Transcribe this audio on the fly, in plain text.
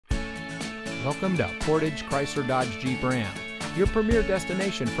Welcome to Portage Chrysler Dodge Jeep Ram, your premier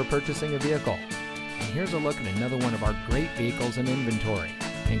destination for purchasing a vehicle. And here's a look at another one of our great vehicles in inventory,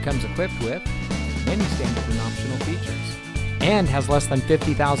 and comes equipped with many standard and optional features, and has less than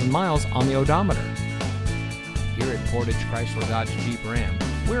 50,000 miles on the odometer. Here at Portage Chrysler Dodge Jeep Ram,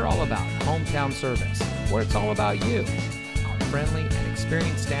 we're all about hometown service, where it's all about you. Our friendly and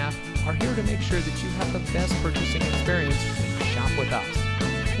experienced staff are here to make sure that you have the best purchasing experience when you shop with us.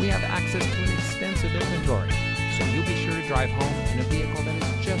 We have access to an extensive inventory, so you'll be sure to drive home in a vehicle that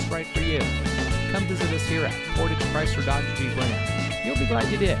is just right for you. Come visit us here at Portage Chrysler Dodge Jeep Ram. You'll be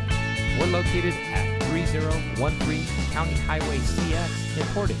glad you did. We're located at 3013 County Highway CX in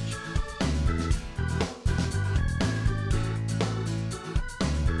Portage.